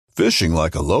Fishing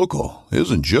like a local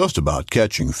isn't just about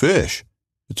catching fish.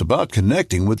 It's about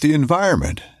connecting with the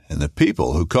environment and the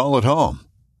people who call it home.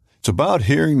 It's about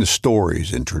hearing the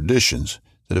stories and traditions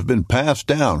that have been passed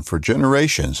down for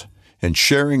generations and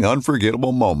sharing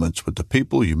unforgettable moments with the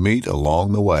people you meet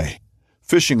along the way.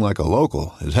 Fishing like a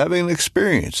local is having an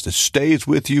experience that stays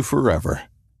with you forever.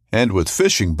 And with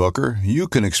Fishing Booker, you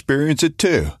can experience it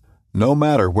too, no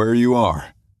matter where you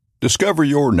are. Discover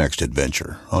your next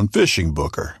adventure on Fishing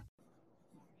Booker.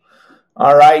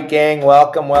 All right, gang.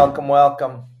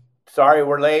 Welcome. Sorry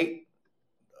we're late,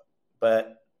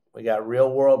 but we got real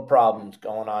world problems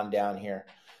going on down here.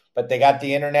 But they got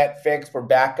the internet fixed. We're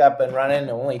back up and running.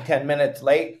 Only 10 minutes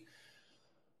late.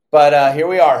 But here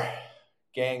we are.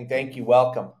 Gang, thank you.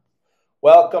 Welcome,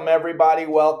 everybody.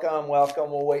 Welcome.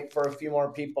 We'll wait for a few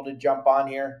more people to jump on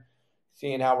here,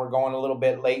 seeing how we're going a little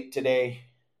bit late today.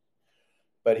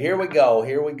 But here we go.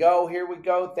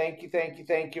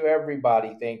 Thank you,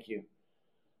 everybody.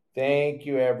 Thank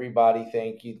you, everybody.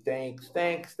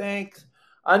 Thanks.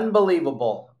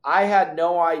 Unbelievable. I had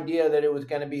no idea that it was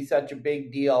going to be such a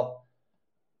big deal.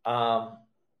 The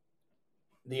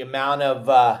amount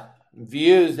of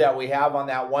views that we have on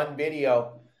that one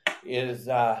video is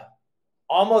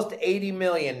almost 80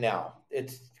 million now.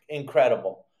 It's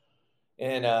incredible.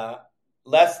 In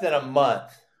less than a month.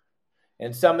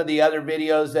 And some of the other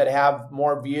videos that have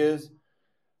more views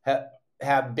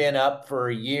have been up for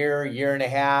a year and a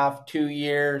half, 2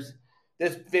 years.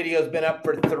 This video has been up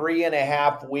for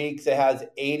 3.5 weeks. It has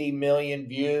 80 million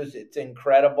views. It's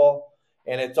incredible.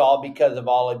 And it's all because of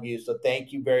all of you. So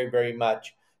thank you very, very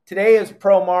much. Today is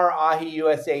Promar Ahi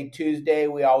USA Tuesday.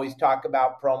 We always talk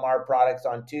about Promar products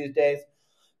on Tuesdays.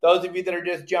 Those of you that are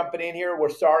just jumping in here, we're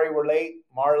sorry we're late.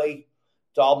 Marley,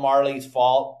 it's all Marley's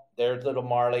fault. There's little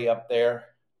Marley up there.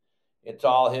 It's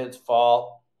all his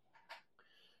fault.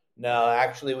 No,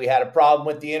 actually, we had a problem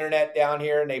with the internet down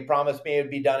here, and they promised me it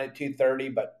would be done at 2:30,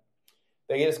 but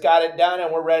they just got it done,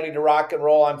 and we're ready to rock and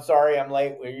roll. I'm sorry I'm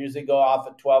late. We usually go off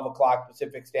at 12 o'clock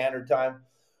Pacific Standard Time.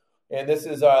 And this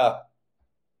is the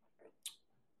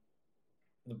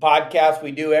podcast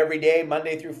we do every day,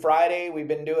 Monday through Friday. We've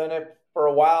been doing it for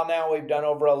a while now. We've done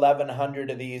over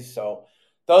 1,100 of these. So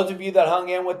those of you that hung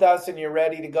in with us and you're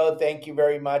ready to go, thank you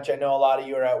very much. I know a lot of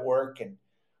you are at work, and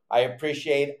I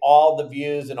appreciate all the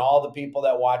views and all the people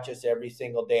that watch us every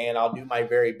single day. And I'll do my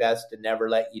very best to never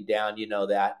let you down. You know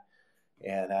that.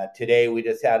 And today we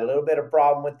just had a little bit of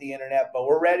problem with the internet, but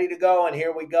we're ready to go. And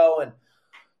here we go. And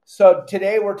so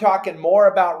today we're talking more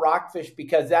about rockfish,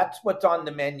 because that's what's on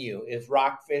the menu is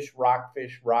rockfish,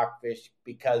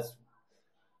 because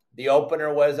the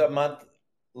opener was a month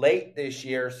late this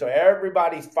year. So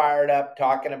everybody's fired up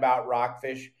talking about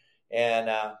rockfish.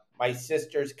 And my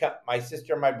sister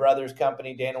and my brother's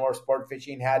company, Danawar Sport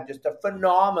Fishing, had just a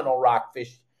phenomenal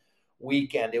rockfish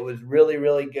weekend. It was really,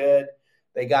 really good.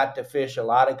 They got to fish a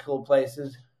lot of cool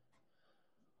places.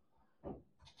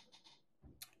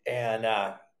 And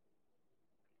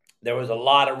there was a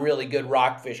lot of really good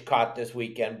rockfish caught this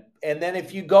weekend. And then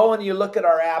if you go and you look at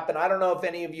our app, and I don't know if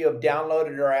any of you have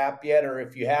downloaded our app yet, or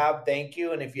if you have, thank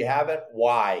you. And if you haven't,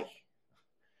 why?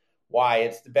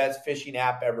 It's the best fishing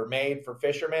app ever made for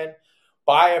fishermen.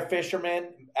 By a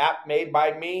fisherman, app made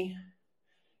by me.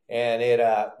 And it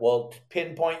will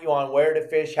pinpoint you on where to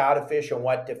fish, how to fish, and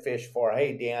what to fish for.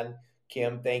 Hey, Dan,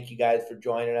 Kim, thank you guys for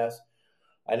joining us.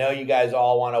 I know you guys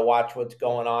all want to watch what's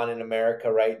going on in America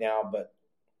right now, but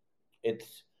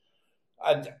it's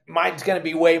mine's going to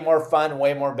be way more fun,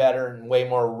 way more better, and way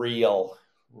more real.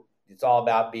 It's all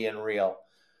about being real.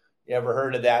 You ever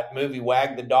heard of that movie,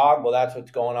 Wag the Dog? Well, that's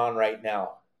what's going on right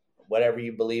now. Whatever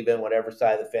you believe in, whatever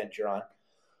side of the fence you're on.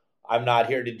 I'm not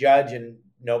here to judge, and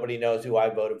nobody knows who I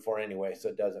voted for anyway, so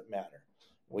it doesn't matter.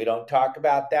 We don't talk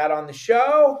about that on the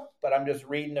show, but I'm just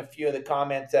reading a few of the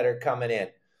comments that are coming in.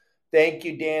 Thank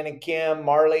you, Dan and Kim,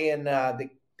 Marley, and the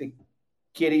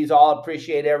kiddies. All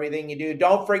appreciate everything you do.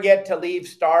 Don't forget to leave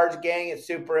stars, gang. It's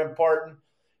super important.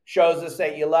 Shows us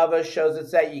that you love us, shows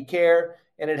us that you care,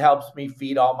 and it helps me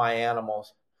feed all my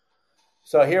animals.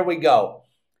 So here we go.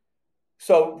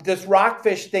 So this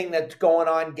rockfish thing that's going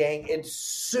on, gang, it's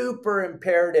super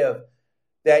imperative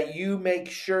that you make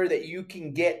sure that you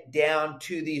can get down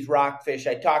to these rockfish.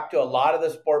 I talked to a lot of the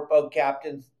sport boat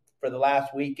captains for the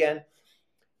last weekend,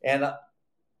 and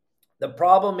the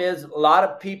problem is a lot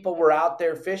of people were out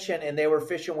there fishing, and they were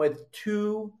fishing with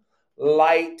too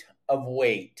light of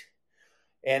weight.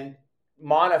 And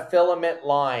monofilament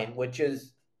line, which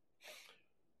is,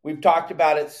 we've talked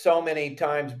about it so many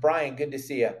times. Brian, good to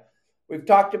see you. We've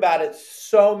talked about it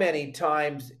so many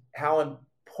times, how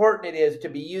important it is to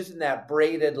be using that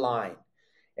braided line.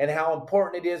 and how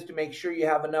important it is to make sure you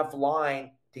have enough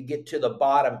line to get to the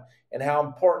bottom, and how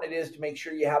important it is to make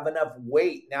sure you have enough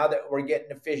weight now that we're getting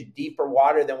to fish deeper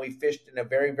water than we fished in a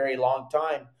very, very long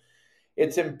time.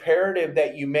 It's imperative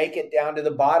that you make it down to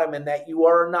the bottom and that you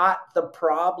are not the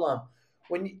problem.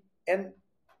 And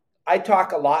I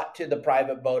talk a lot to the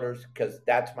private boaters because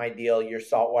that's my deal. Your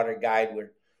saltwater guide,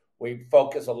 we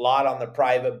focus a lot on the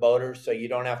private boaters, so you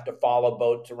don't have to follow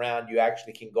boats around. You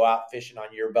actually can go out fishing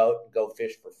on your boat and go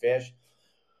fish for fish.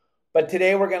 But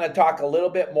today we're going to talk a little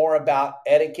bit more about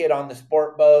etiquette on the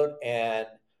sport boat and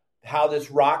how this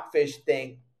rockfish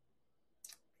thing,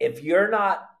 if you're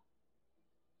not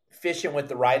fishing with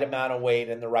the right amount of weight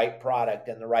and the right product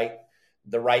and the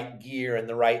right gear and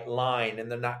the right line and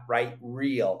the right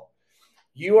reel,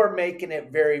 you are making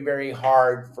it very, very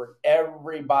hard for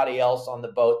everybody else on the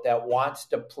boat that wants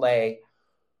to play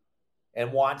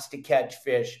and wants to catch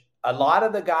fish. A lot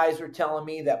of the guys were telling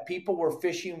me that people were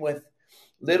fishing with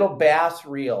little bass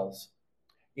reels.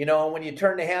 You know, when you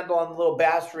turn the handle on the little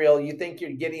bass reel, you think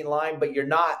you're getting line, but you're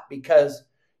not, because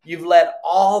you've let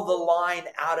all the line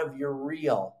out of your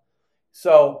reel.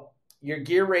 So your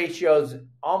gear ratio is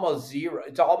almost zero.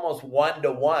 It's almost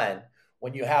 1-to-1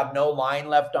 when you have no line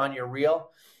left on your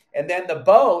reel. And then the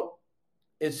boat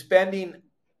is spending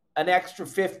an extra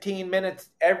 15 minutes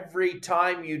every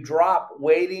time you drop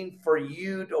waiting for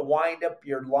you to wind up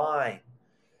your line.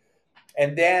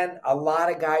 And then a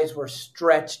lot of guys were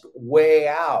stretched way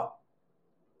out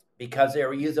because they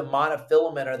were using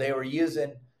monofilament or they were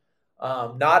using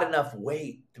not enough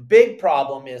weight. The big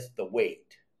problem is the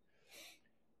weight.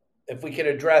 If we could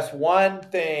address one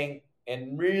thing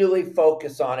and really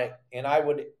focus on it, and I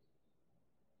would,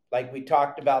 like we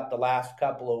talked about the last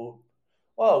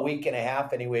a week and a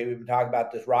half anyway, we've been talking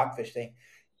about this rockfish thing.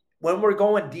 When we're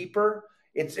going deeper,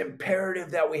 it's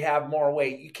imperative that we have more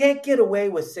weight. You can't get away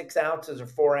with 6 ounces or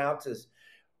 4 ounces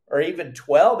or even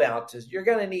 12 ounces. You're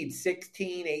going to need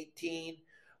 16, 18,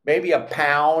 maybe a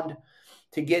pound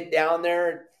to get down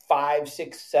there 500,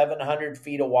 600, 700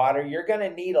 feet of water. You're going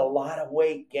to need a lot of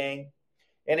weight, gang.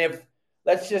 And if,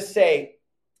 let's just say,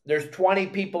 there's 20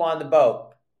 people on the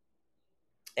boat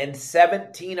and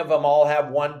 17 of them all have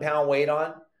 1 pound weight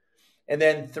on, and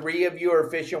then 3 of you are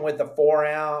fishing with a 4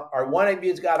 ounce, or one of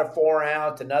you's got a 4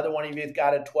 ounce, another one of you's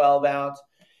got a 12 ounce,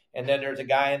 and then there's a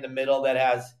guy in the middle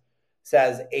that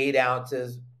says 8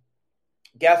 ounces.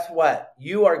 Guess what?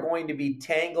 You are going to be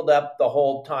tangled up the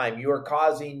whole time. You are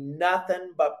causing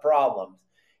nothing but problems.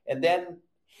 And then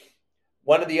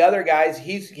one of the other guys,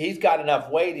 he's got enough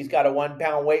weight. He's got a 1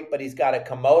 pound weight, but he's got a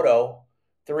Komodo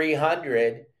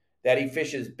 300 that he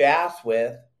fishes bass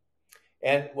with.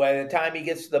 And by the time he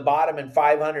gets to the bottom in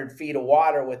 500 feet of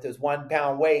water with his 1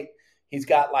 pound weight, he's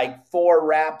got like 4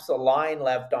 wraps of line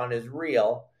left on his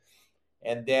reel.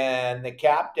 And then the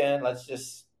captain, we'll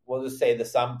just say the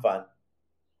Sun Fun,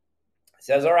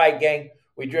 says, all right, gang,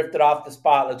 we drifted off the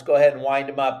spot. Let's go ahead and wind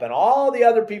him up. And all the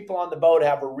other people on the boat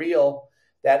have a reel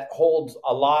that holds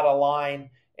a lot of line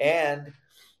and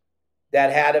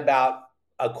that had about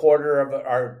a quarter of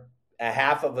or a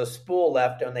half of a spool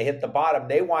left when they hit the bottom.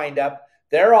 They wind up.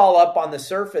 They're all up on the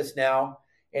surface now.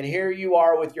 And here you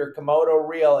are with your Komodo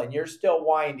reel, and you're still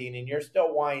winding, and you're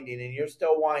still winding, and you're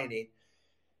still winding.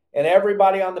 And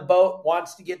everybody on the boat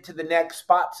wants to get to the next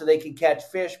spot so they can catch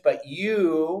fish, but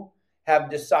you have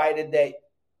decided that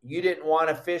you didn't want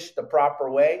to fish the proper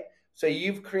way. So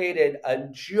you've created a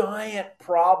giant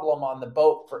problem on the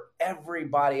boat for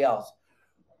everybody else.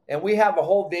 And we have a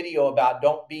whole video about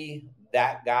don't be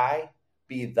that guy,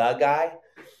 be the guy.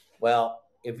 Well,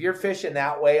 if you're fishing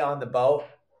that way on the boat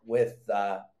with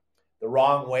the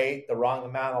wrong weight, the wrong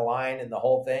amount of line and the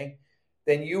whole thing,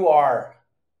 then you are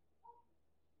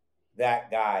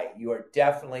that guy. You are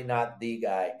definitely not the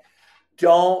guy.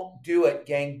 Don't do it,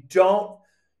 gang. Don't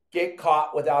get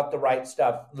caught without the right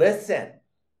stuff. Listen,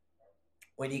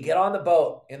 when you get on the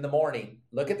boat in the morning,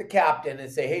 look at the captain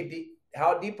and say, hey,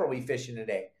 how deep are we fishing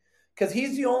today? Because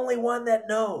he's the only one that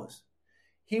knows.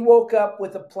 He woke up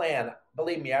with a plan.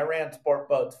 Believe me, I ran sport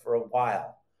boats for a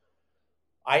while.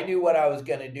 I knew what I was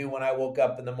going to do when I woke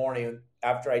up in the morning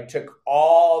after I took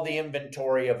all the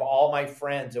inventory of all my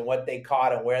friends and what they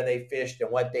caught and where they fished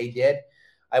and what they did.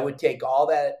 I would take all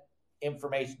that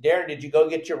information. Darren, did you go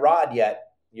get your rod yet?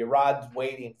 Your rod's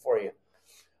waiting for you.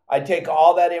 I'd take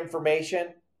all that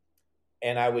information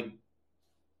and I would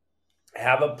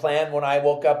have a plan when I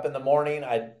woke up in the morning.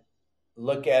 I'd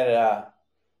look at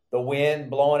the wind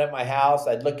blowing at my house.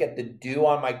 I'd look at the dew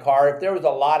on my car. If there was a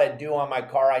lot of dew on my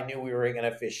car, I knew we were going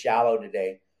to fish shallow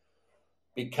today.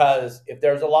 Because if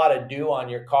there's a lot of dew on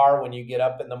your car when you get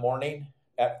up in the morning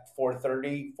at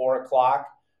 4:30, 4 o'clock,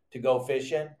 to go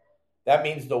fishing, that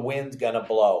means the wind's going to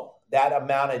blow. That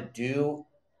amount of dew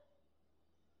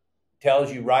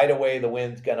tells you right away the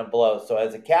wind's going to blow. So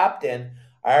as a captain,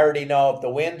 I already know if the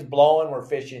wind's blowing, we're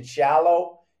fishing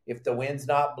shallow. If the wind's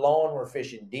not blowing, we're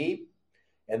fishing deep.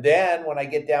 And then when I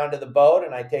get down to the boat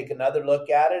and I take another look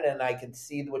at it and I can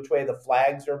see which way the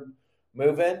flags are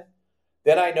moving,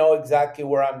 then I know exactly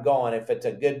where I'm going. If it's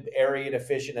a good area to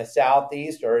fish in a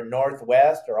southeast or a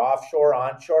northwest or offshore,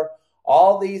 onshore,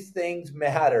 all these things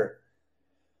matter.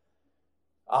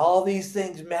 All these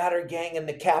things matter, gang, and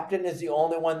the captain is the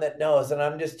only one that knows. And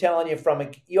I'm just telling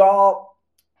you you all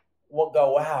will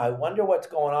go, wow, I wonder what's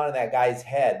going on in that guy's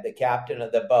head, the captain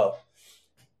of the boat.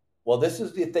 Well, this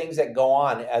is the things that go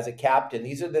on as a captain.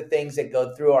 These are the things that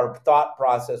go through our thought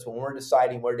process when we're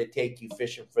deciding where to take you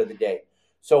fishing for the day.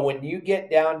 So when you get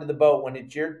down to the boat,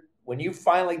 when you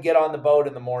finally get on the boat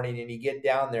in the morning and you get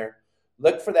down there,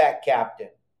 look for that captain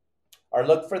or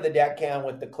look for the deckhand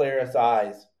with the clearest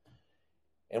eyes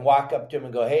and walk up to him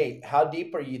and go, hey, how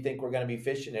deep are you think we're going to be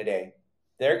fishing today?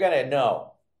 They're going to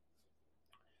know.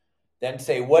 Then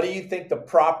say, what do you think the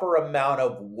proper amount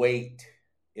of weight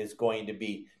is going to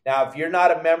be? Now, if you're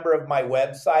not a member of my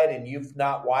website and you've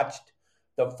not watched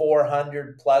the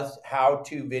 400 plus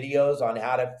how-to videos on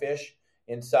how to fish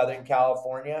in Southern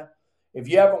California, if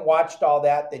you haven't watched all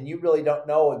that, then you really don't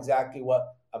know exactly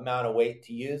what amount of weight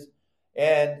to use.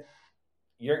 And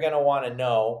you're going to want to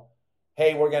know,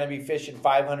 hey, we're going to be fishing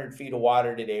 500 feet of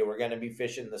water today. We're going to be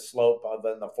fishing the slope of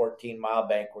the 14-mile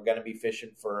bank. We're going to be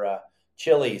fishing for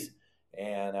chilies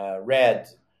and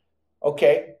reds.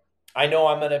 Okay, I know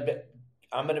I'm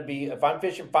going to be, if I'm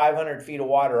fishing 500 feet of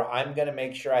water, I'm going to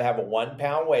make sure I have a 1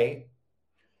 pound weight.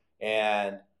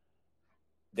 And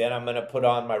then I'm going to put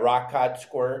on my rock cod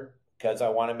squirt because I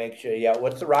want to make sure,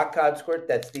 what's the rock cod squirt?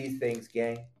 That's these things,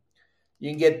 gang.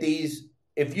 You can get these.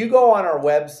 If you go on our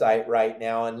website right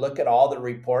now and look at all the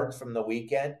reports from the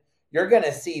weekend, you're going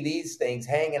to see these things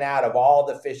hanging out of all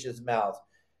the fish's mouths.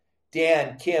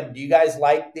 Dan, Kim, do you guys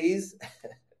like these?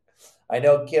 I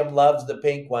know Kim loves the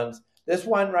pink ones. This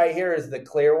one right here is the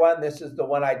clear one. This is the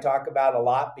one I talk about a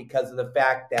lot because of the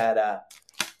fact that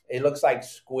it looks like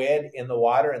squid in the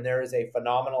water, and there is a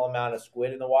phenomenal amount of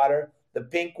squid in the water. The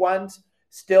pink ones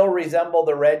still resemble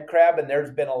the red crab, and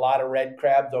there's been a lot of red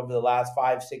crabs over the last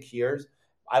 5-6 years.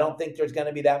 I don't think there's going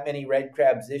to be that many red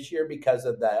crabs this year because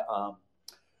of the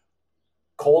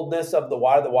coldness of the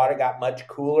water. The water got much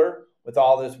cooler with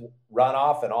all this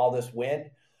runoff and all this wind.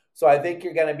 So I think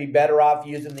you're going to be better off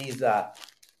using these. They're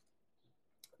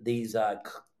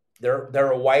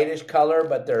a whitish color,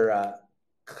 but they're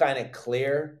kind of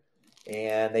clear,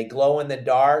 and they glow in the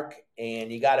dark, and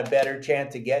you got a better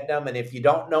chance of getting them. And if you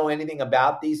don't know anything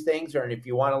about these things, or if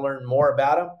you want to learn more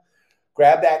about them,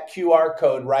 grab that QR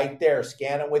code right there,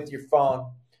 scan it with your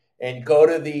phone, and go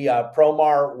to the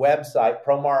Promar website,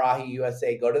 Promar Ahi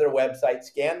USA. Go to their website,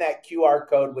 scan that QR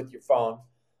code with your phone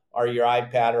or your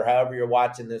iPad or however you're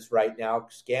watching this right now.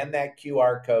 Scan that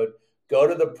QR code. Go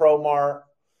to the Promar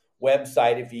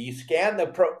website. If you scan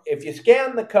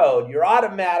the code, you're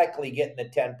automatically getting a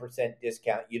 10%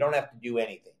 discount. You don't have to do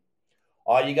anything.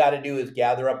 All you got to do is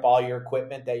gather up all your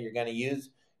equipment that you're going to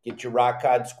use. Get your rock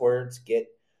cod squirts. Get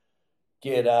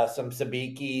some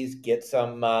sabikis, get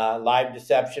some live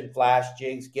deception flash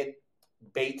jigs, get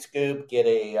bait scoop, get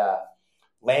a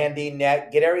landing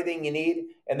net, get everything you need.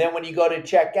 And then when you go to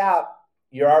check out,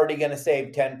 you're already going to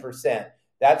save 10%.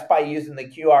 That's by using the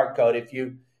QR code. If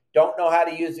you don't know how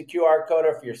to use the QR code,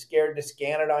 or if you're scared to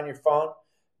scan it on your phone,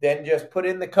 then just put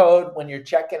in the code when you're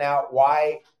checking out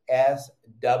YSWG.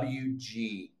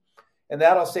 And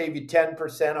that'll save you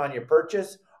 10% on your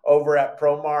purchase over at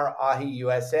Promar Ahi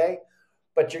USA.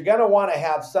 But you're going to want to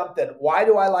have something. Why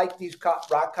do I like these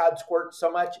rock cod squirts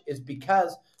so much? Is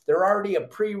because they're already a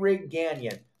pre-rigged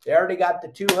Ganyan. They already got the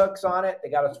 2 hooks on it. They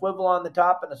got a swivel on the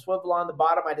top and a swivel on the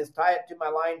bottom. I just tie it to my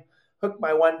line, hook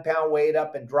my 1 pound weight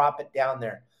up, and drop it down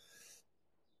there.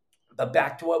 But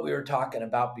back to what we were talking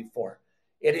about before.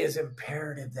 It is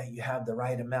imperative that you have the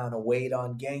right amount of weight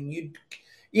on, gang.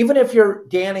 Even if you're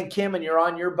Dan and Kim and you're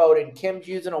on your boat and Kim's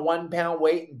using a 1 pound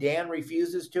weight and Dan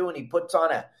refuses to, and he puts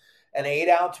on an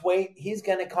 8-ounce weight, he's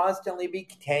going to constantly be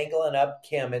tangling up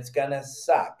Kim. It's going to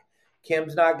suck.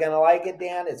 Kim's not going to like it,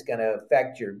 Dan. It's going to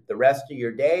affect the rest of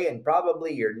your day and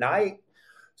probably your night.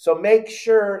 So make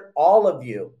sure, all of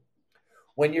you,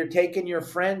 when you're taking your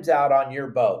friends out on your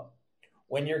boat,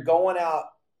 when you're going out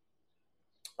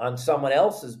on someone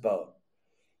else's boat,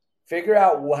 figure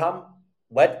out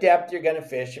what depth you're going to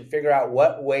fish and figure out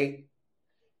what weight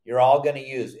you're all going to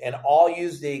use. And all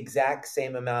use the exact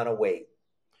same amount of weight.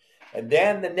 And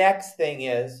then the next thing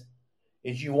is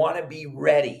is you want to be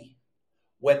ready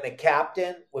when the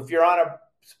captain, if you're on a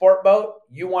sport boat,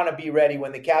 you want to be ready.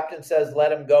 When the captain says,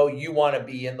 let him go, you want to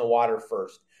be in the water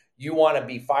first. You want to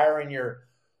be firing your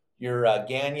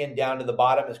gannion down to the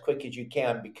bottom as quick as you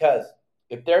can, because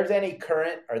if there's any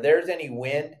current or there's any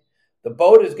wind, the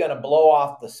boat is going to blow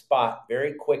off the spot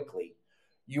very quickly.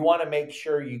 You want to make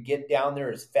sure you get down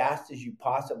there as fast as you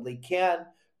possibly can,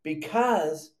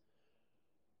 because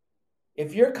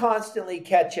if you're constantly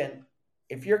catching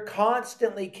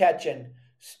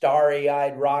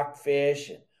starry-eyed rockfish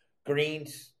and green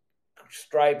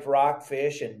striped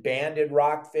rockfish and banded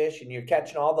rockfish, and you're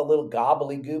catching all the little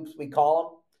gobbledygooks, we call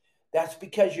them, that's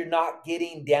because you're not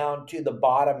getting down to the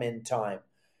bottom in time.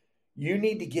 You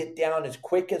need to get down as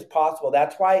quick as possible.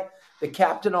 That's why the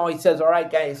captain always says, all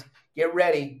right, guys, get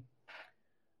ready.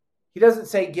 He doesn't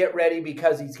say get ready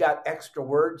because he's got extra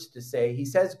words to say. He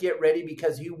says get ready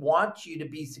because he wants you to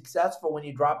be successful when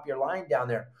you drop your line down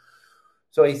there.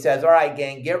 So he says, all right,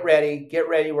 gang, get ready.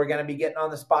 We're going to be getting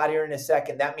on the spot here in a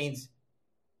second. That means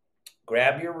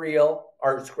grab your reel,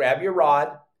 or grab your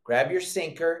rod, grab your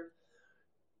sinker,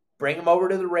 bring them over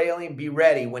to the railing, be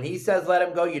ready. When he says let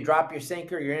him go, you drop your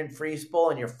sinker, you're in free spool,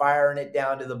 and you're firing it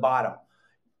down to the bottom.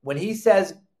 When he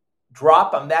says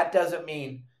drop them, that doesn't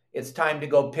mean it's time to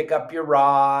go pick up your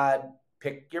rod,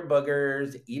 pick your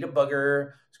boogers, eat a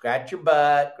booger, scratch your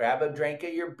butt, grab a drink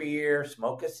of your beer,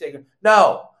 smoke a cigarette.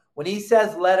 No. When he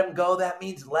says let him go, that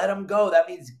means let him go. That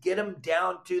means get him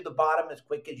down to the bottom as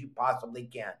quick as you possibly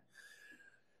can.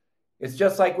 It's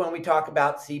just like when we talk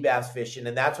about sea bass fishing,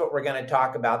 and that's what we're going to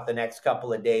talk about the next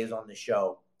couple of days on the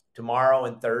show. Tomorrow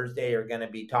and Thursday are going to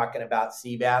be talking about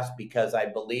sea bass, because I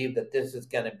believe that this is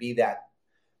going to be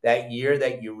that year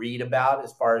that you read about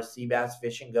as far as sea bass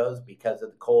fishing goes, because of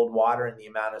the cold water and the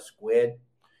amount of squid.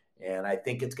 And I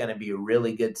think it's going to be a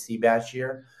really good sea bass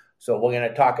year. So we're going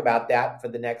to talk about that for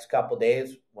the next couple of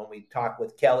days. When we talk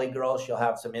with Kelly girl, she'll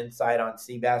have some insight on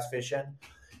sea bass fishing.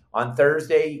 On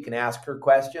Thursday, you can ask her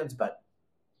questions, but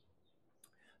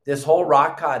this whole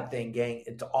rock cod thing, gang,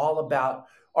 it's all about,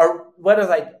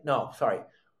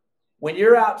 when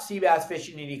you're out sea bass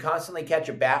fishing and you constantly catch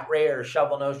a bat ray or a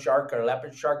shovel nose shark or a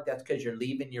leopard shark, that's because you're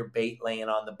leaving your bait laying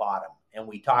on the bottom. And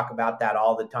we talk about that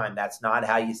all the time. That's not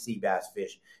how you sea bass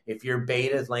fish. If your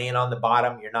bait is laying on the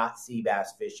bottom, you're not sea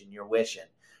bass fishing, you're wishing.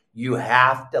 You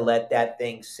have to let that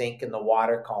thing sink in the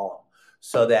water column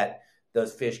so that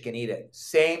those fish can eat it.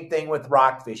 Same thing with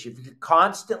rockfish. If you're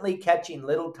constantly catching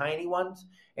little tiny ones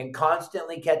and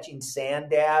constantly catching sand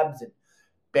dabs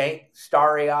and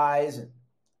starry eyes and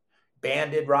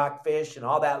banded rockfish and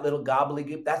all that little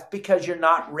gobbledygook, that's because you're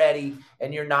not ready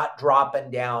and you're not dropping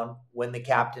down when the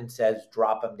captain says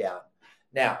drop them down.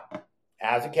 Now,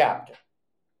 as a captain,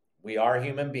 we are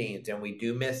human beings and we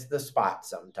do miss the spot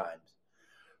sometimes.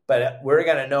 But we're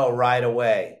going to know right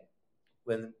away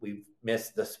when we've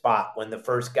missed the spot, when the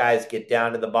first guys get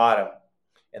down to the bottom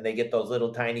and they get those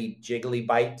little tiny jiggly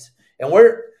bites. And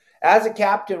as a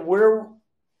captain, we're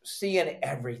seeing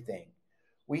everything.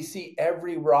 We see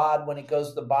every rod when it goes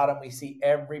to the bottom. We see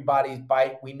everybody's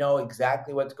bite. We know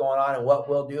exactly what's going on. And what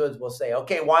we'll do is we'll say,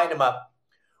 okay, wind them up.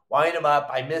 Wind them up.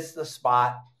 I missed the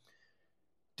spot.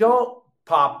 Don't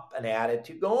pop an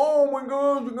attitude. Go, oh my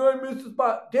God, the guy missed the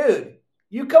spot. Dude,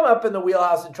 you come up in the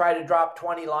wheelhouse and try to drop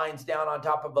 20 lines down on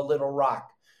top of a little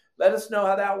rock. Let us know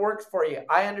how that works for you.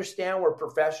 I understand we're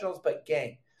professionals, but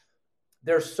gang,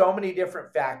 there's so many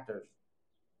different factors.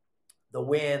 The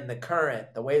wind, the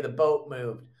current, the way the boat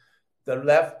moved, the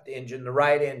left engine, the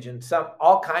right engine,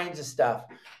 all kinds of stuff.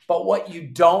 But what you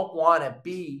don't want to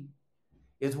be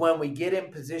is when we get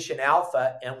in position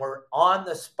alpha and we're on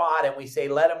the spot and we say,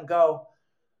 let him go.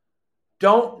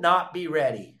 Don't not be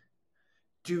ready.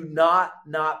 Do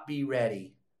not be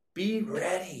ready. Be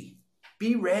ready.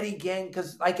 Be ready, gang,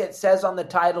 because like it says on the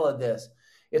title of this,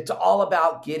 it's all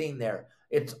about getting there.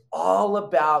 It's all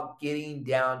about getting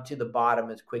down to the bottom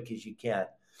as quick as you can.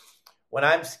 When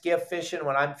I'm skiff fishing,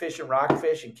 when I'm fishing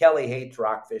rockfish, and Kelly hates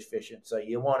rockfish fishing, so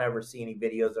you won't ever see any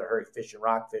videos of her fishing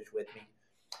rockfish with me.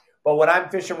 But when I'm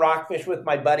fishing rockfish with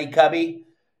my buddy Cubby,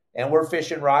 and we're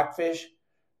fishing rockfish,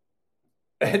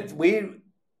 we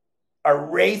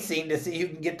are racing to see who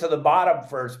can get to the bottom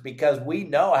first, because we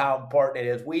know how important it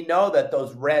is. We know that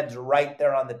those reds are right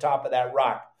there on the top of that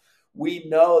rock. We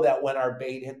know that when our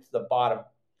bait hits the bottom,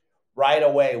 right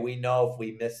away, we know if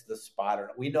we missed the spot or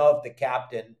not. We know if the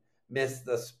captain missed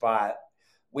the spot.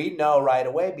 We know right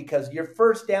away, because you're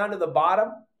first down to the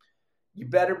bottom. You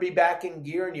better be back in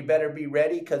gear and you better be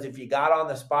ready, because if you got on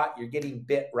the spot, you're getting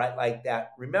bit right like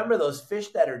that. Remember, those fish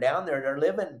that are down there, they're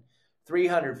living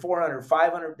 300, 400,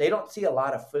 500. They don't see a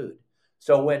lot of food.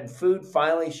 So when food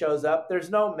finally shows up, there's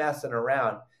no messing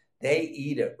around. They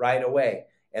eat it right away.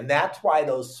 And that's why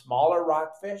those smaller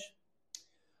rockfish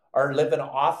are living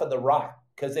off of the rock,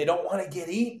 because they don't want to get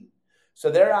eaten. So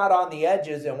they're out on the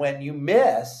edges, and when you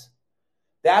miss,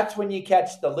 that's when you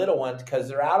catch the little ones, because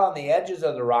they're out on the edges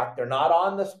of the rock. They're not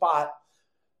on the spot.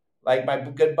 Like my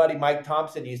good buddy Mike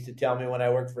Thompson used to tell me when I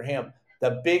worked for him,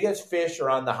 the biggest fish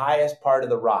are on the highest part of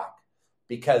the rock,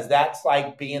 because that's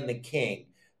like being the king.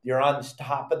 You're on the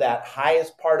top of that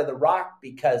highest part of the rock,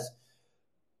 because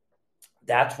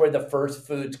that's where the first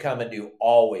foods come and do,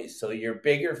 always. So your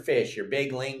bigger fish, your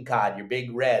big lingcod, your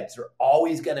big reds are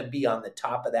always going to be on the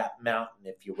top of that mountain,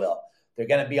 if you will. They're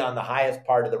going to be on the highest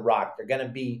part of the rock. They're going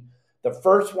to be the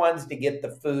first ones to get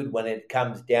the food when it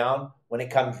comes down, when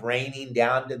it comes raining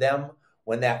down to them.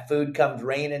 When that food comes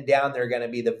raining down, they're going to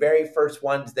be the very first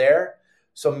ones there.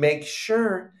 So make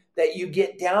sure that you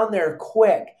get down there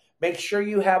quick. Make sure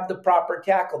you have the proper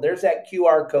tackle. There's that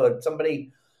QR code.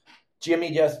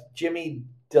 Jimmy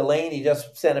Delaney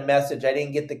just sent a message. I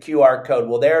didn't get the QR code.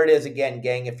 Well, there it is again,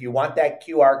 gang. If you want that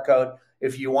QR code,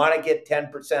 if you want to get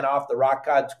 10% off the rock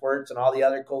cod squirts and all the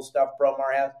other cool stuff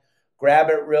Promar has, grab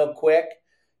it real quick.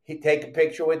 Take a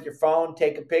picture with your phone.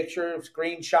 Take a picture,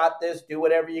 screenshot this, do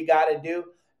whatever you got to do.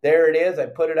 There it is. I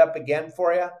put it up again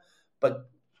for you. But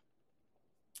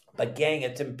gang,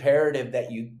 it's imperative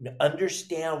that you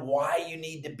understand why you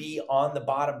need to be on the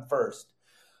bottom first.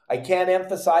 I can't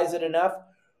emphasize it enough.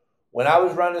 When I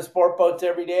was running sport boats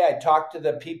every day, I talked to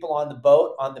the people on the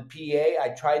boat, on the PA.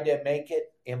 I tried to make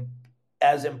it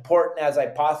as important as I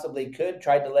possibly could.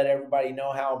 Tried to let everybody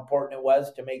know how important it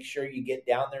was to make sure you get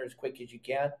down there as quick as you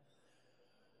can.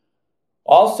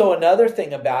 Also, another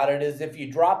thing about it is if you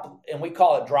drop, and we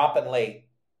call it dropping late,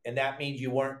 and that means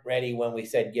you weren't ready when we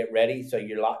said get ready, so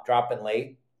you're dropping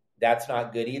late. That's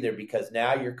not good either, because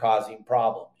now you're causing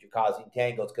problems. You're causing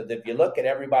tangles, because if you look at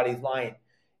everybody's line,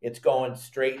 it's going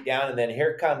straight down, and then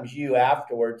here comes you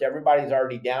afterwards. Everybody's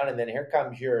already down, and then here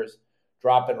comes yours,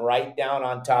 dropping right down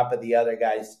on top of the other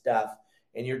guy's stuff,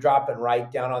 and you're dropping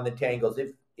right down on the tangles.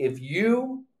 If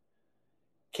you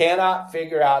cannot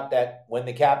figure out that when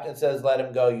the captain says let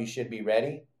him go, you should be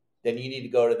ready, then you need to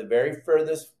go to the very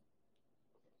furthest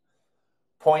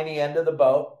pointy end of the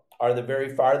boat or the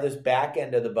very farthest back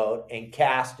end of the boat and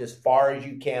cast as far as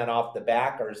you can off the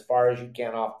back or as far as you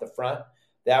can off the front.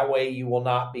 That way you will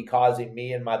not be causing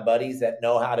me and my buddies that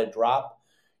know how to drop.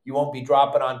 You won't be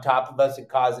dropping on top of us and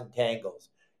causing tangles.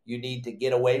 You need to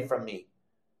get away from me.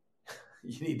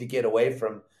 You need to get away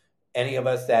from any of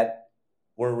us that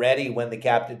were ready when the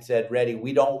captain said ready.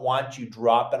 We don't want you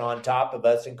dropping on top of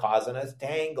us and causing us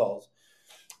tangles.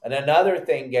 And another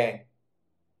thing, gang,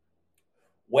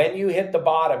 when you hit the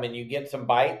bottom and you get some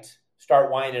bites,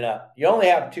 start winding up. You only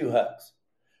have 2 hooks.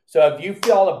 So if you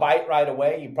feel a bite right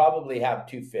away, you probably have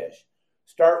 2 fish.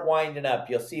 Start winding up.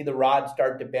 You'll see the rod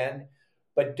start to bend,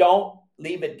 but don't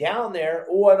leave it down there.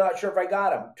 Oh, I'm not sure if I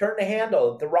got him. Turn the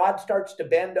handle. If the rod starts to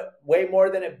bend way more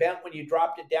than it bent when you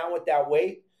dropped it down with that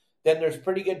weight, then there's a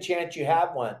pretty good chance you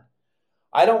have one.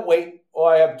 I don't wait. Oh,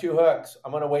 I have 2 hooks.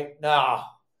 I'm going to wait. No,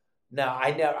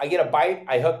 I get a bite.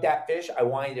 I hook that fish. I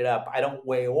wind it up. I don't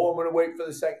wait. Oh, I'm going to wait for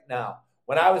the second. No.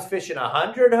 When I was fishing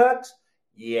 100 hooks,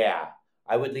 yeah,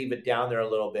 I would leave it down there a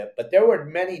little bit. But there were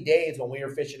many days when we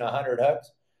were fishing 100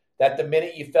 hooks that the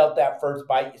minute you felt that first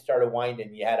bite, you started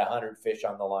winding, you had 100 fish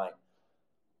on the line.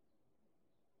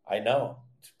 I know.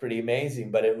 It's pretty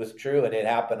amazing, but it was true, and it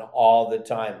happened all the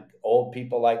time. Old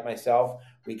people like myself,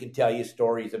 we can tell you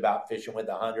stories about fishing with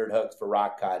 100 hooks for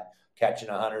rock cod, catching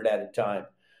 100 at a time.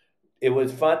 It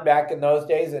was fun back in those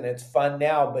days, and it's fun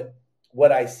now, but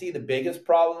what I see the biggest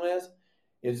problem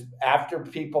is after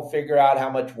people figure out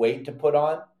how much weight to put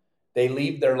on, they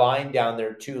leave their line down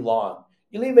there too long.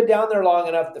 You leave it down there long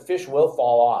enough, the fish will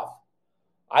fall off.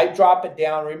 I drop it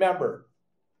down. Remember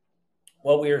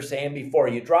what we were saying before.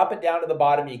 You drop it down to the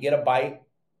bottom, you get a bite.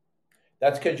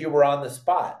 That's because you were on the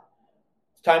spot.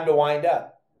 It's time to wind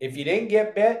up. If you didn't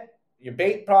get bit, your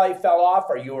bait probably fell off,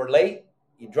 or you were late.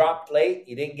 You dropped late.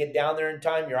 You didn't get down there in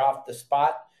time. You're off the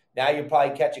spot. Now you'll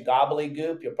probably catch a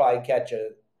gobbledygook. You'll probably catch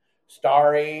a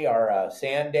starry or a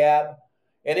sand dab.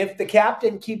 And if the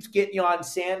captain keeps getting you on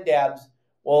sand dabs,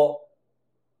 well,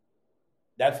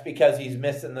 that's because he's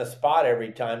missing the spot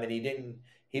every time, and he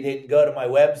didn't go to my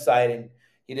website, and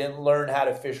he didn't learn how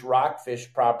to fish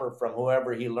rockfish proper from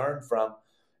whoever he learned from.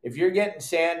 If you're getting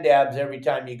sand dabs every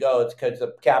time you go, it's because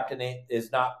the captain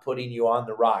is not putting you on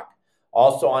the rock.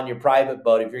 Also on your private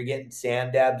boat, if you're getting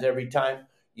sand dabs every time,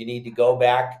 you need to go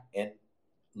back and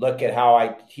look at how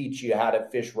I teach you how to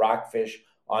fish rockfish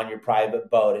on your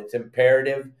private boat. It's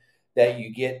imperative that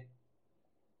you get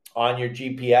on your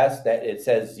GPS that it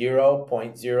says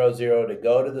 0.00 to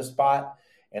go to the spot.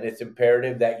 And it's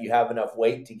imperative that you have enough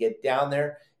weight to get down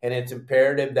there. And it's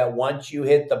imperative that once you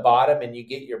hit the bottom and you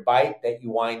get your bite, that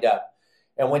you wind up.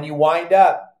 And when you wind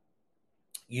up,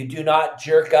 you do not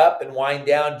jerk up and wind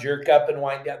down, jerk up and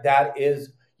wind down. That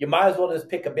is, you might as well just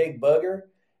pick a big booger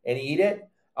and eat it.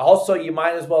 Also, you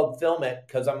might as well film it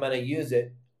because I'm going to use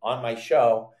it on my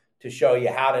show to show you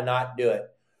how to not do it.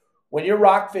 When you're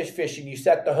rockfish fishing, you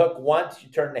set the hook once, you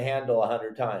turn the handle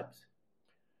 100 times.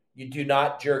 You do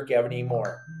not jerk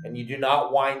anymore, and you do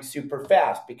not wind super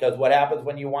fast, because what happens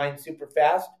when you wind super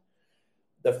fast?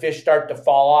 The fish start to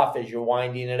fall off as you're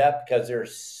winding it up because they're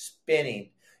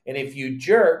spinning. And if you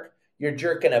jerk, you're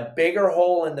jerking a bigger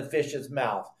hole in the fish's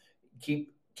mouth.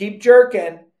 Keep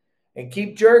jerking and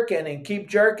keep jerking and keep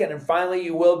jerking, and finally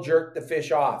you will jerk the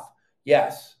fish off.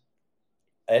 Yes,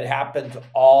 it happens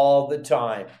all the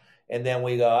time. And then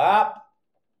we go up.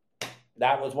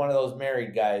 That was one of those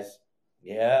married guys.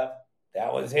 Yeah,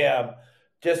 that was him.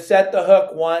 Just set the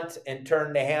hook once and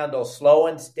turn the handle. Slow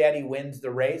and steady wins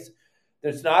the race.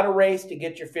 There's not a race to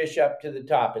get your fish up to the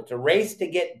top. It's a race to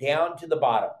get down to the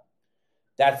bottom.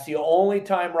 That's the only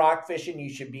time rock fishing you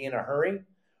should be in a hurry.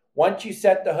 Once you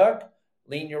set the hook,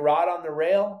 lean your rod on the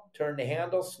rail, turn the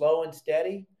handle slow and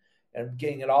steady, and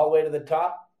getting it all the way to the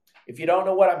top. If you don't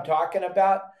know what I'm talking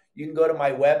about, you can go to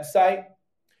my website.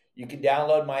 You can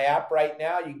download my app right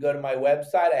now. You can go to my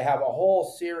website. I have a whole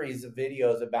series of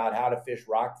videos about how to fish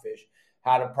rockfish,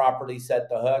 how to properly set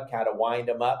the hook, how to wind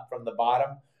them up from the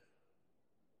bottom.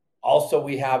 Also,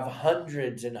 we have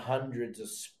hundreds and hundreds of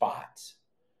spots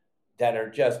that are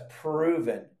just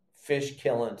proven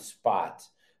fish-killing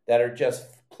spots that are just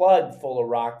plugged full of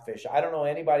rockfish. I don't know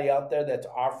anybody out there that's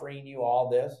offering you all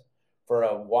this for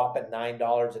a whopping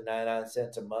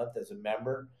 $9.99 a month as a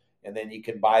member. And then you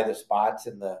can buy the spots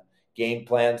and the game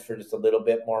plans for just a little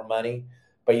bit more money.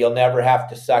 But you'll never have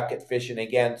to suck at fishing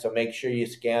again. So make sure you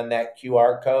scan that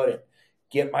QR code and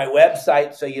get my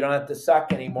website so you don't have to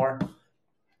suck anymore.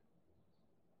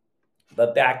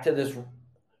 But back to this,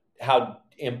 how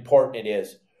important it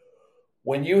is.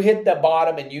 When you hit the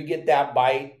bottom and you get that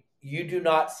bite, you do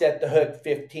not set the hook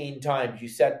 15 times. You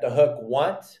set the hook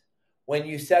once. When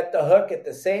you set the hook, at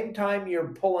the same time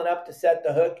you're pulling up to set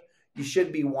the hook, you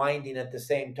should be winding at the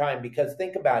same time, because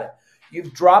think about it.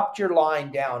 You've dropped your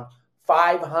line down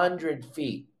 500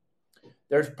 feet.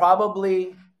 There's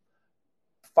probably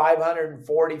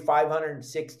 540,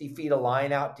 560 feet of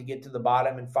line out to get to the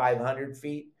bottom in 500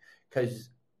 feet because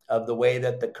of the way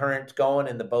that the current's going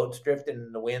and the boat's drifting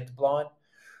and the wind's blowing.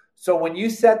 So when you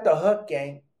set the hook,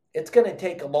 gang, it's going to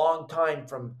take a long time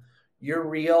from your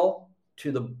reel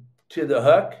to the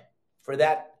hook for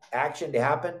that action to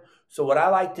happen. So what I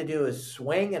like to do is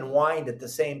swing and wind at the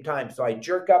same time. So I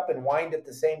jerk up and wind at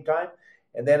the same time.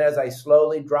 And then as I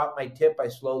slowly drop my tip, I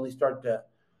slowly start to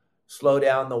slow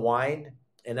down the wind.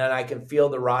 And then I can feel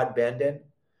the rod bending.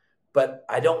 But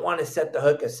I don't want to set the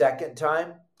hook a second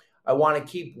time. I want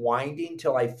to keep winding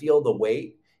till I feel the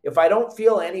weight. If I don't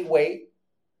feel any weight,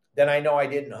 then I know I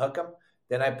didn't hook them.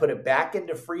 Then I put it back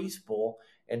into free spool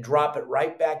and drop it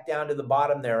right back down to the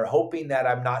bottom there, hoping that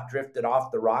I'm not drifted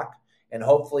off the rock and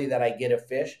hopefully that I get a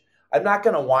fish. I'm not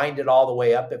going to wind it all the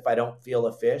way up if I don't feel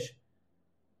a fish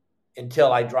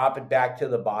until I drop it back to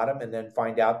the bottom and then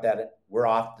find out that we're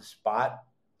off the spot.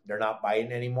 They're not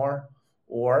biting anymore,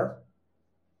 or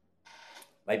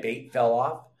my bait fell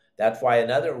off. That's why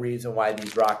another reason why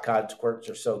these rock cod squirts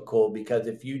are so cool, because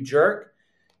if you jerk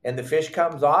and the fish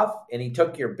comes off and he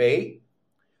took your bait,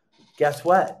 guess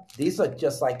what? These look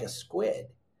just like a squid.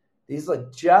 These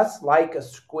look just like a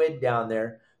squid down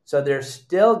there. So they're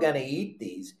still going to eat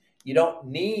these. You don't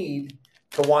need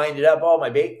to wind it up. Oh, my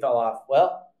bait fell off.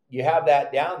 Well, you have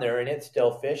that down there and it's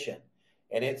still fishing.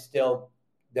 And it's still,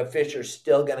 the fish are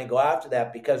still going to go after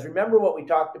that, because remember what we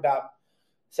talked about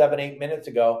 7-8 minutes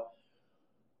ago.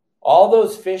 All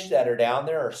those fish that are down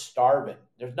there are starving.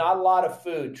 There's not a lot of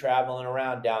food traveling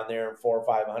around down there in 400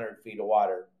 or 500 feet of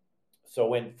water. So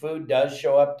when food does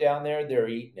show up down there, they're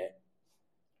eating it.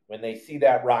 When they see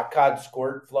that rock cod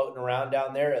squirt floating around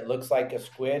down there, it looks like a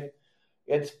squid.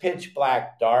 It's pitch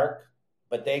black dark,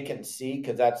 but they can see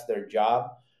because that's their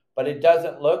job. But it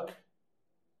doesn't look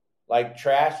like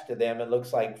trash to them. It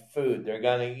looks like food. They're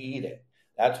going to eat it.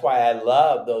 That's why I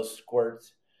love those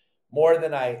squirts more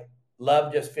than I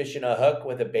love just fishing a hook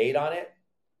with a bait on it,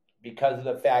 because of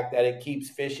the fact that it keeps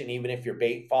fishing even if your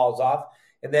bait falls off.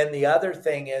 And then the other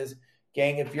thing is,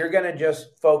 gang, if you're going to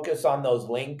just focus on those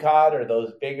lingcod or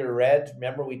those bigger reds,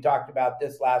 remember we talked about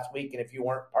this last week, and if you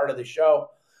weren't part of the show,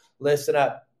 listen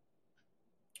up.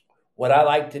 What I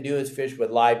like to do is fish with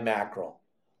live mackerel.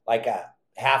 like a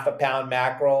half a pound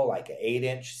mackerel, like an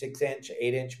 8-inch, 6-inch,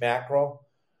 8-inch mackerel,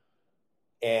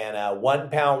 and a 1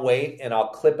 pound weight, and I'll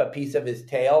clip a piece of his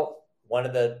tail, one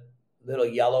of the little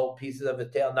yellow pieces of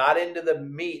his tail, not into the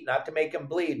meat, not to make him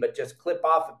bleed, but just clip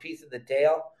off a piece of the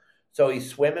tail so he's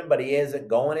swimming, but he isn't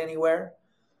going anywhere.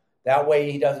 That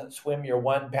way he doesn't swim your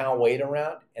 1 pound weight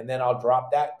around, and then I'll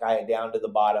drop that guy down to the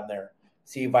bottom there.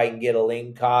 See if I can get a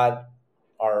lingcod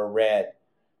or a red.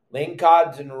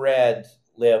 Lingcods and reds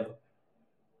live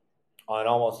on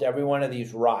almost every one of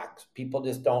these rocks. People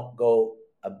just don't go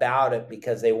about it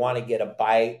because they want to get a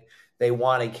bite. They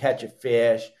want to catch a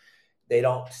fish. They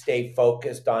don't stay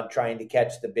focused on trying to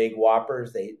catch the big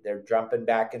whoppers. They're jumping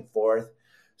back and forth.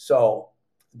 So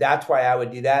that's why I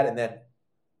would do that. And then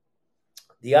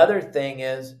the other thing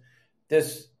is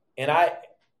this, and I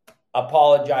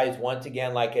apologize once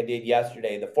again like I did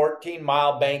yesterday. The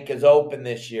 14-mile bank is open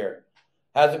this year.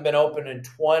 Hasn't been open in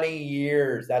 20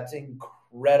 years. That's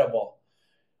incredible.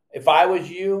 If I was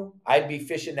you, I'd be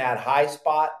fishing that high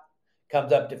spot.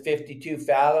 Comes up to 52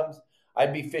 fathoms.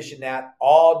 I'd be fishing that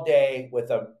all day with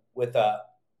a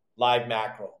live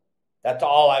mackerel. That's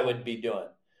all I would be doing.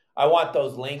 I want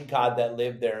those lingcod that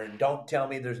live there, and don't tell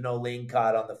me there's no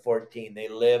lingcod on the 14. They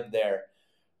live there.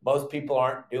 Most people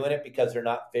aren't doing it because they're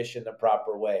not fishing the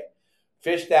proper way.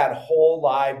 Fish that whole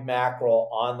live mackerel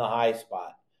on the high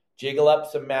spot. Jiggle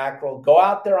up some mackerel. Go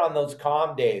out there on those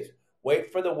calm days.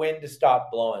 Wait for the wind to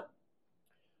stop blowing.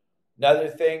 Another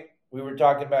thing we were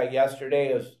talking about yesterday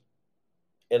is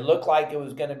it looked like it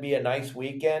was going to be a nice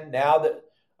weekend. Now that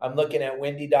I'm looking at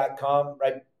windy.com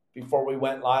right before we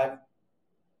went live,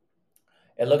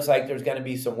 it looks like there's going to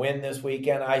be some wind this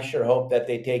weekend. I sure hope that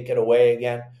they take it away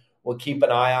again. We'll keep an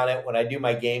eye on it. When I do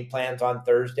my game plans on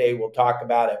Thursday, we'll talk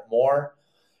about it more.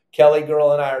 Kelly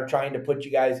Girl and I are trying to put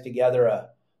you guys together a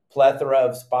plethora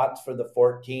of spots for the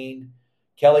 14.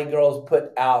 Kelly Girl's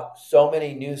put out so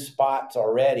many new spots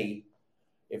already.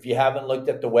 If you haven't looked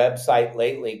at the website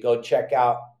lately, go check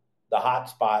out the hot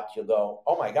spots. You'll go,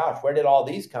 oh my gosh, where did all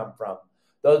these come from?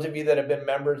 Those of you that have been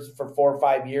members for 4 or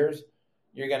 5 years,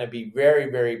 you're going to be very,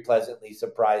 very pleasantly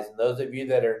surprised. And those of you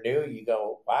that are new, you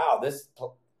go, wow,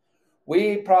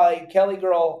 Kelly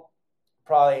Girl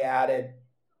probably added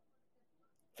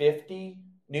 50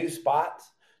 new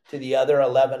spots to the other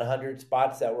 1,100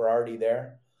 spots that were already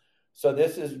there. So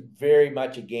this is very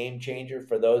much a game changer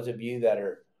for those of you that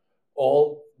are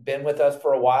old, been with us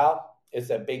for a while. It's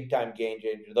a big time game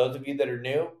changer. Those of you that are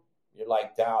new, you're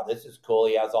like, wow, this is cool.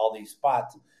 He has all these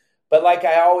spots. But like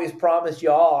I always promise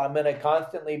you all, I'm going to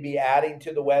constantly be adding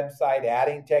to the website,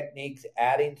 adding techniques,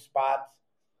 adding spots.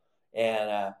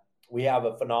 And we have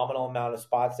a phenomenal amount of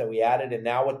spots that we added. And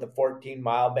now with the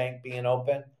 14-mile bank being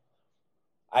open,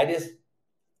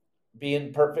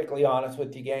 being perfectly honest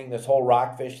with you, gang, this whole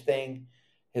rockfish thing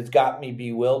has got me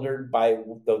bewildered by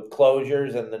the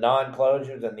closures and the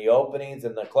non-closures and the openings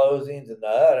and the closings and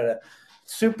the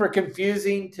super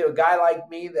confusing to a guy like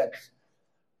me that's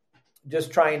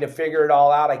just trying to figure it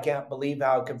all out. I can't believe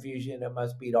how confusing it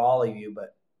must be to all of you,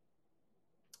 but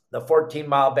the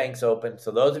 14-mile bank's open.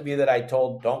 So those of you that I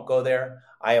told don't go there,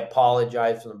 I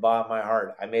apologize from the bottom of my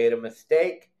heart. I made a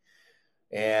mistake,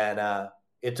 and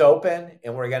it's open,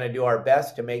 and we're going to do our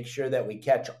best to make sure that we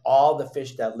catch all the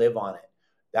fish that live on it.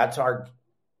 That's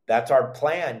our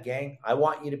plan, gang. I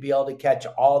want you to be able to catch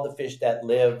all the fish that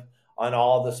live on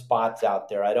all the spots out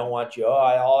there. I don't want you,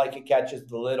 all I can catch is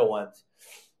the little ones.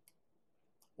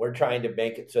 We're trying to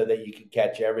make it so that you can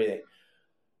catch everything.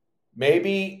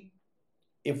 Maybe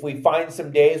if we find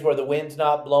some days where the wind's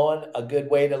not blowing, a good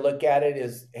way to look at it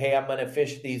is, hey, I'm going to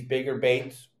fish these bigger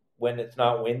baits when it's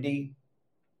not windy.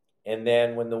 And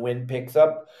then when the wind picks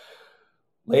up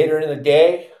later in the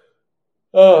day,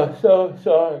 so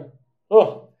sorry.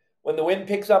 When the wind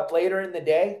picks up later in the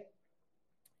day,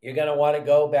 you're going to want to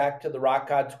go back to the rock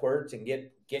cod squirts and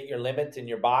get your limits in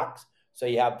your box so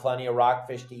you have plenty of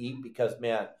rockfish to eat, because,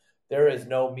 man, there is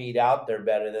no meat out there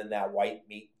better than that white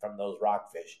meat from those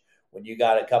rockfish. When you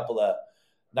got a couple of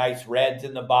nice reds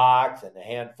in the box and a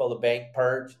handful of bank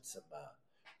perch and some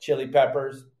chili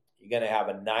peppers, you're going to have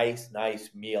a nice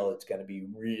meal. It's going to be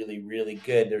really, really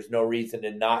good. There's no reason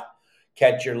to not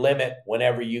catch your limit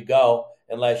whenever you go,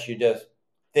 unless you just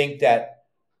think that,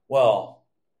 well,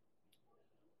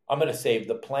 I'm going to save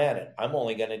the planet. I'm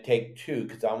only going to take 2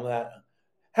 because I'm that.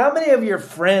 How many of your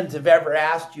friends have ever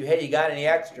asked you, hey, you got any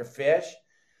extra fish?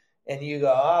 And you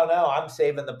go, oh, no, I'm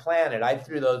saving the planet. I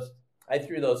threw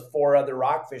those 4 other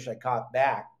rockfish I caught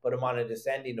back, put them on a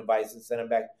descending device and sent them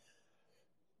back.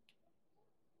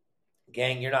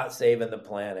 Gang, you're not saving the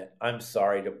planet. I'm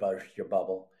sorry to burst your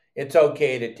bubble. It's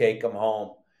okay to take them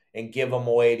home and give them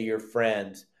away to your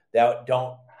friends. that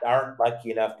aren't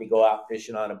lucky enough to go out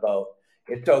fishing on a boat.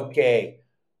 It's okay.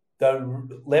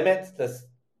 The limits,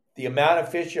 the amount of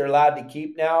fish you're allowed to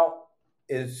keep now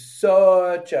is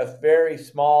such a very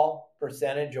small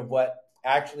percentage of what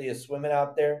actually is swimming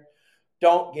out there.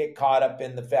 Don't get caught up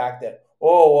in the fact that,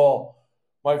 oh, well,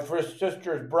 my first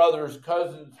sister's brother's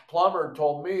cousin's plumber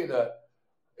told me that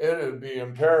it would be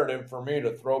imperative for me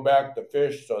to throw back the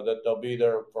fish so that they'll be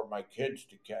there for my kids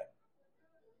to catch.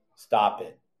 Stop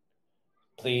it.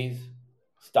 Please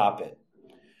stop it.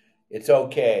 It's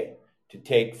okay to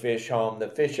take fish home. The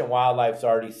Fish and Wildlife's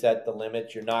already set the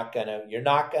limits. You're not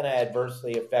gonna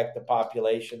adversely affect the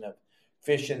population of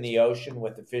fish in the ocean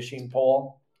with a fishing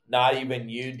pole. Not even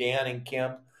you, Dan and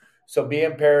Kim. So be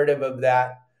imperative of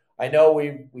that. I know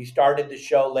we started the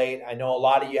show late. I know a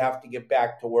lot of you have to get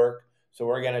back to work. So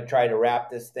we're going to try to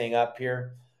wrap this thing up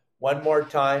here. One more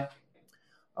time,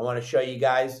 I want to show you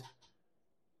guys,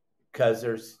 because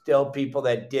there's still people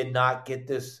that did not get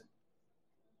this.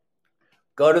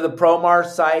 Go to the Promar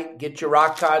site, get your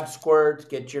rock cod squirts,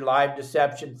 get your live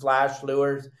deception flash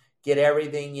lures, get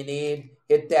everything you need.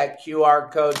 Hit that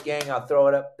QR code, gang. I'll throw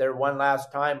it up there one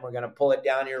last time. We're going to pull it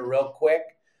down here real quick.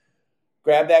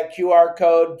 Grab that QR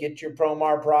code, get your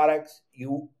Promar products.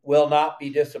 You will not be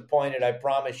disappointed, I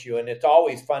promise you. And it's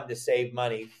always fun to save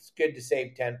money. It's good to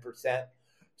save 10%.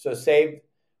 So save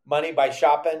money by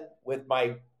shopping with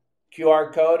my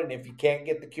QR code. And if you can't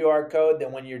get the QR code,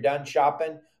 then when you're done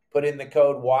shopping, put in the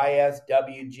code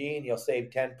YSWG and you'll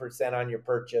save 10% on your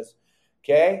purchase.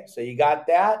 Okay, so you got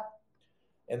that.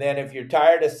 And then if you're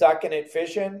tired of sucking at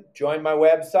fishing, join my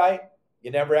website.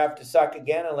 You never have to suck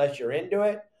again unless you're into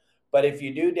it. But if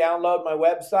you do download my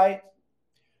website,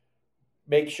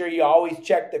 make sure you always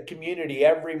check the community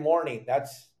every morning.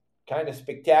 That's kind of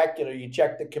spectacular. You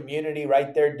check the community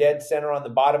right there, dead center on the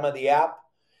bottom of the app,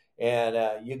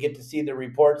 and you get to see the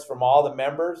reports from all the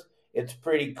members. It's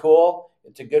pretty cool.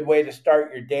 It's a good way to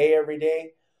start your day every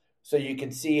day, so you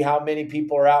can see how many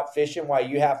people are out fishing while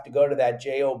you have to go to that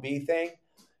JOB thing.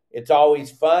 It's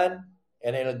always fun.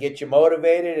 And it'll get you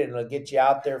motivated, and it'll get you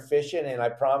out there fishing. And I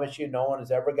promise you, no one is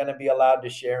ever going to be allowed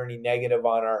to share any negative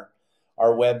on our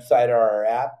website or our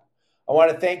app. I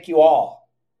want to thank you all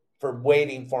for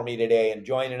waiting for me today and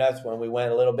joining us when we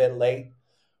went a little bit late.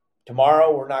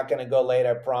 Tomorrow, we're not going to go late,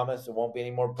 I promise. There won't be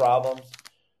any more problems.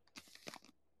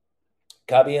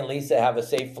 Cubby and Lisa, have a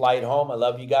safe flight home. I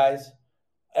love you guys.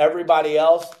 Everybody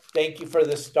else, thank you for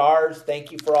the stars.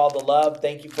 Thank you for all the love.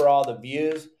 Thank you for all the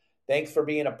views. Thanks for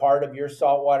being a part of your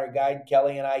saltwater guide.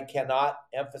 Kelly and I cannot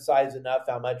emphasize enough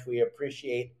how much we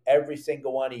appreciate every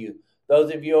single one of you.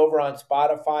 Those of you over on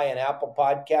Spotify and Apple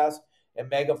Podcasts and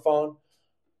Megaphone,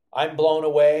 I'm blown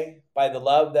away by the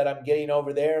love that I'm getting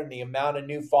over there and the amount of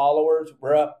new followers.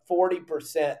 We're up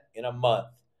 40% in a month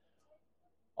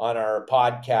on our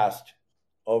podcast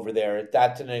over there.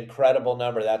 That's an incredible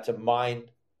number. That's a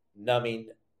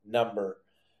mind-numbing number.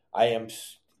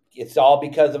 It's all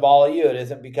because of all of you. It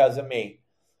isn't because of me.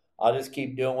 I'll just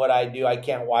keep doing what I do. I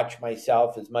can't watch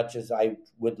myself as much as I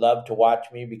would love to watch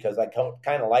me because I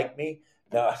kind of like me.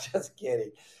 No, just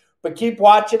kidding. But keep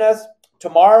watching us.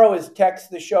 Tomorrow is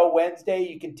Text the Show Wednesday.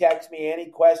 You can text me any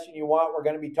question you want. We're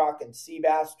going to be talking sea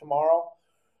bass tomorrow.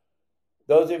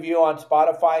 Those of you on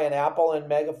Spotify and Apple and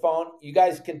Megaphone, you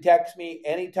guys can text me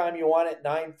anytime you want at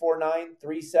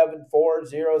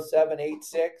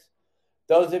 949-374-0786.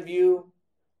 Those of you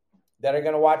that are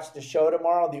going to watch the show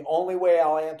tomorrow, the only way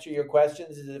I'll answer your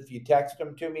questions is if you text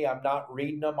them to me. I'm not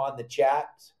reading them on the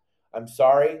chats. I'm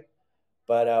sorry.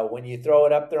 But when you throw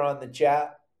it up there on the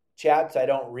chats, I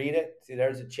don't read it. See,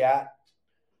 there's a chat.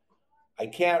 I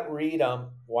can't read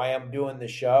them while I'm doing the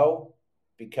show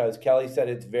because Kelly said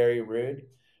it's very rude.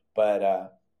 But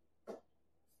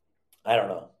I don't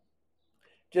know.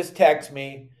 Just text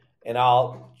me, and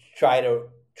I'll try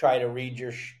to read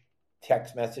your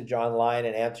text message online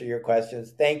and answer your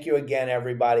questions. Thank you again,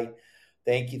 everybody.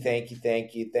 Thank you.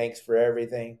 Thanks for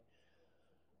everything.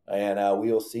 And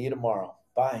we will see you tomorrow.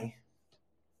 Bye.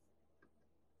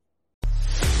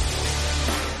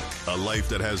 A life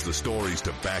that has the stories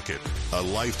to back it. A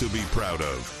life to be proud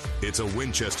of. It's a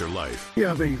Winchester life.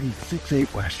 Yeah, baby.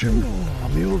 6'8" Western.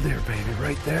 Oh, mule deer, baby,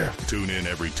 right there. Tune in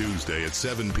every Tuesday at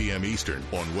 7 p.m. Eastern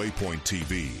on Waypoint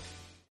TV.